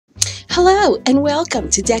Hello and welcome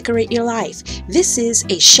to Decorate Your Life. This is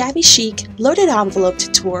a shabby chic loaded envelope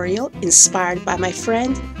tutorial inspired by my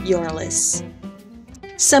friend Yorlis.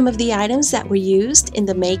 Some of the items that were used in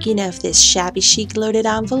the making of this shabby chic loaded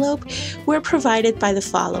envelope were provided by the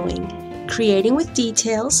following: Creating with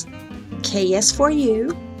Details,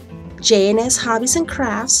 KS4U, J&S Hobbies and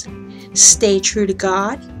Crafts, Stay True to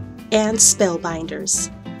God, and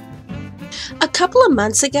Spellbinders. A couple of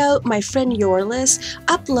months ago, my friend Yorlis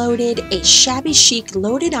uploaded a shabby chic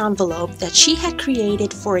loaded envelope that she had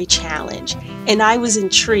created for a challenge, and I was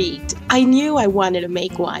intrigued. I knew I wanted to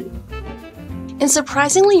make one. And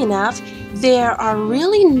surprisingly enough, there are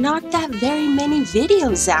really not that very many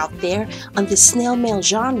videos out there on the snail mail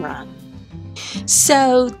genre.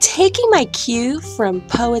 So, taking my cue from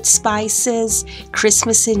Poet Spice's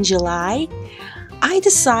Christmas in July, I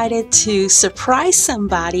decided to surprise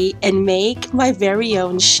somebody and make my very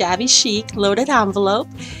own shabby chic loaded envelope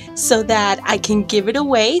so that I can give it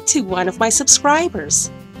away to one of my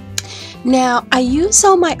subscribers. Now, I use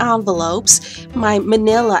all my envelopes, my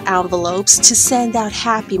manila envelopes, to send out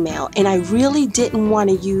happy mail, and I really didn't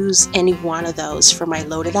want to use any one of those for my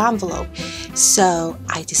loaded envelope, so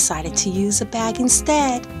I decided to use a bag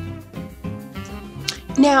instead.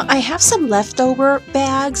 Now, I have some leftover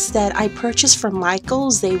bags that I purchased from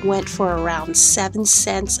Michael's. They went for around 7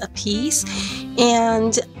 cents a piece,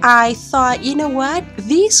 and I thought, you know what,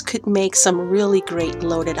 these could make some really great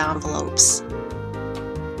loaded envelopes.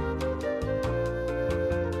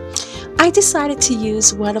 I decided to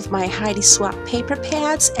use one of my Heidi Swap paper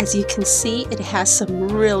pads. As you can see, it has some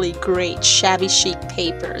really great shabby chic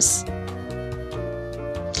papers.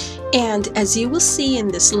 And as you will see in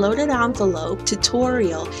this loaded envelope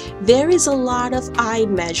tutorial, there is a lot of eye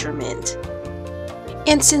measurement.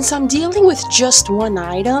 And since I'm dealing with just one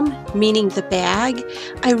item, meaning the bag,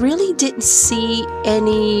 I really didn't see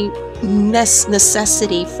any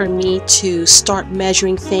necessity for me to start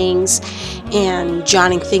measuring things and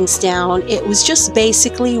jotting things down. It was just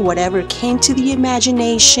basically whatever came to the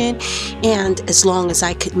imagination, and as long as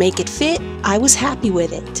I could make it fit, I was happy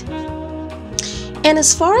with it. And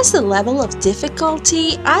as far as the level of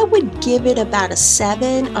difficulty, I would give it about a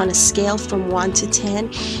 7 on a scale from 1 to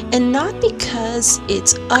 10, and not because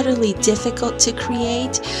it's utterly difficult to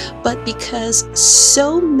create, but because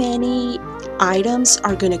so many items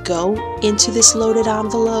are going to go into this loaded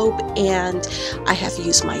envelope, and I have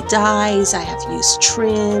used my dies, I have used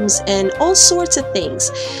trims, and all sorts of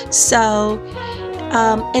things. So,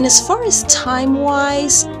 and as far as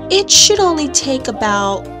time-wise, it should only take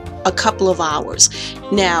about a couple of hours.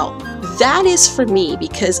 Now, that is for me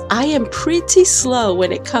because I am pretty slow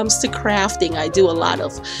when it comes to crafting. I do a lot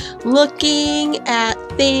of looking at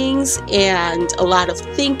things and a lot of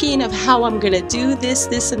thinking of how I'm gonna do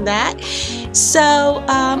this, and that. So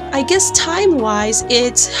I guess time-wise,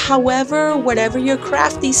 it's whatever your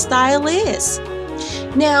crafty style is.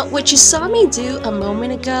 Now, what you saw me do a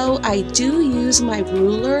moment ago, I do use my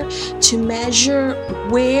ruler to measure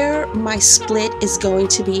where my split is going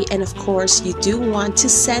to be, and of course you do want to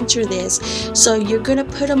center this, so you're going to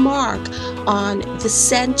put a mark on the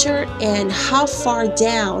center and how far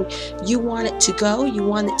down you want it to go, you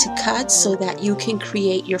want it to cut, so that you can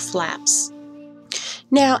create your flaps.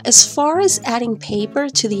 Now, as far as adding paper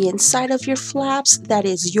to the inside of your flaps, that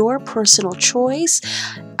is your personal choice.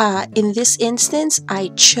 In this instance, I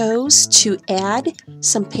chose to add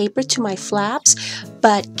some paper to my flaps,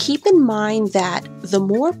 but keep in mind that the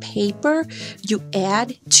more paper you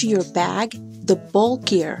add to your bag, the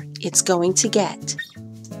bulkier it's going to get.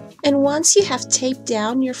 And once you have taped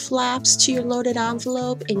down your flaps to your loaded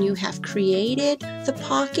envelope and you have created the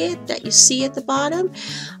pocket that you see at the bottom,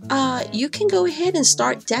 you can go ahead and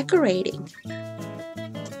start decorating.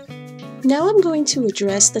 Now I'm going to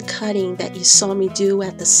address the cutting that you saw me do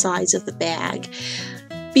at the sides of the bag.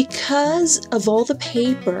 Because of all the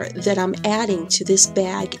paper that I'm adding to this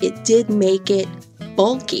bag, it did make it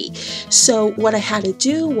bulky. So what I had to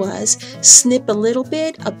do was snip a little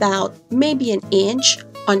bit, about maybe an inch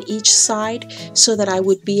on each side, so that I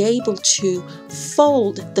would be able to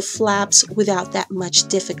fold the flaps without that much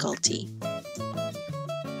difficulty.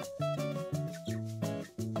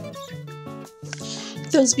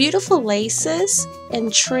 Those beautiful laces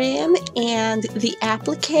and trim and the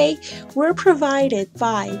applique were provided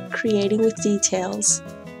by Creating with Details.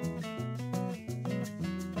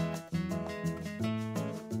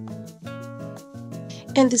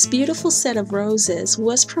 And this beautiful set of roses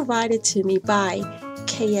was provided to me by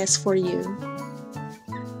KS4U.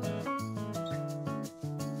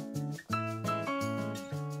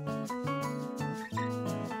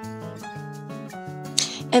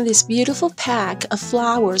 And this beautiful pack of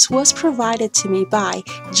flowers was provided to me by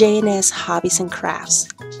J&S Hobbies and Crafts.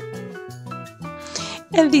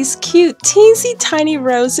 And these cute, teensy tiny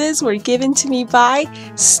roses were given to me by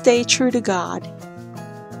Stay True to God.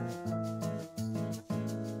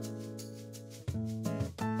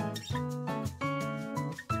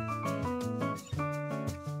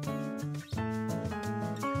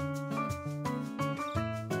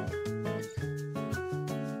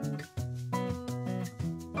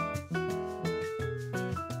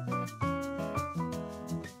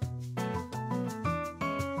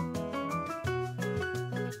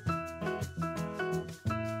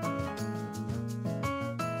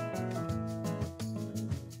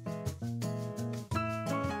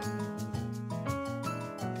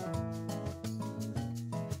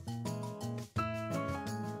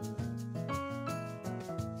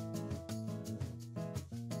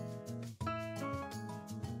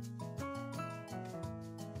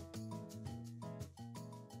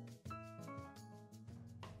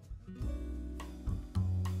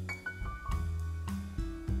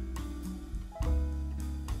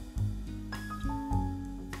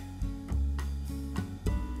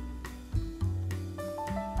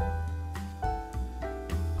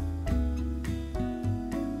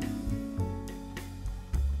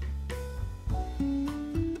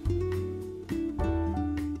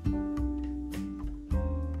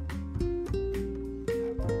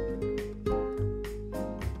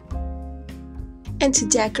 And to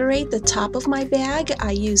decorate the top of my bag,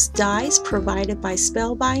 I used dies provided by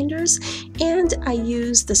Spellbinders, and I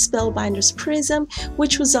used the Spellbinders prism,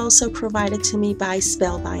 which was also provided to me by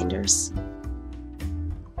Spellbinders.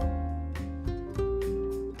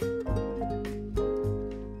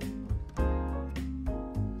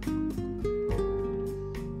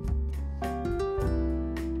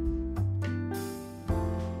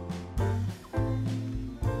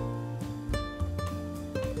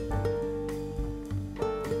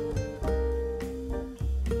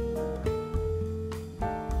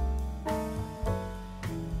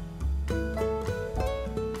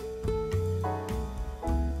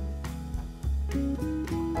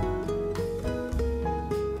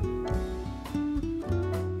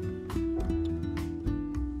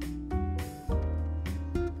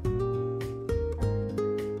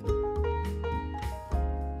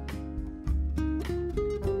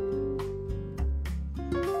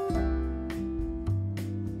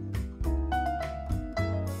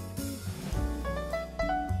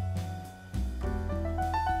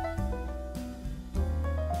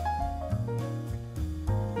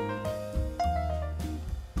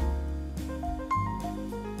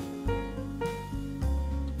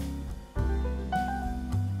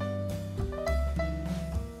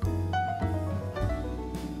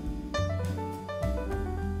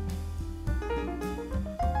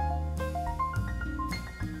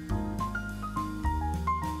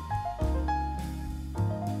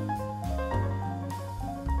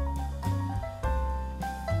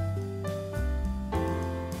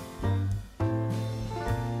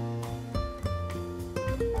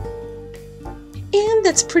 And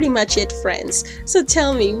that's pretty much it, friends. So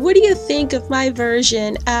tell me, what do you think of my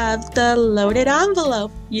version of the loaded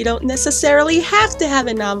envelope? You don't necessarily have to have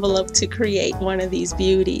an envelope to create one of these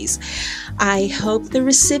beauties. I hope the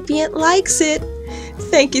recipient likes it.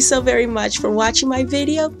 Thank you so very much for watching my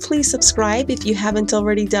video. Please subscribe if you haven't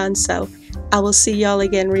already done so. I will see y'all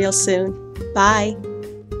again real soon. Bye.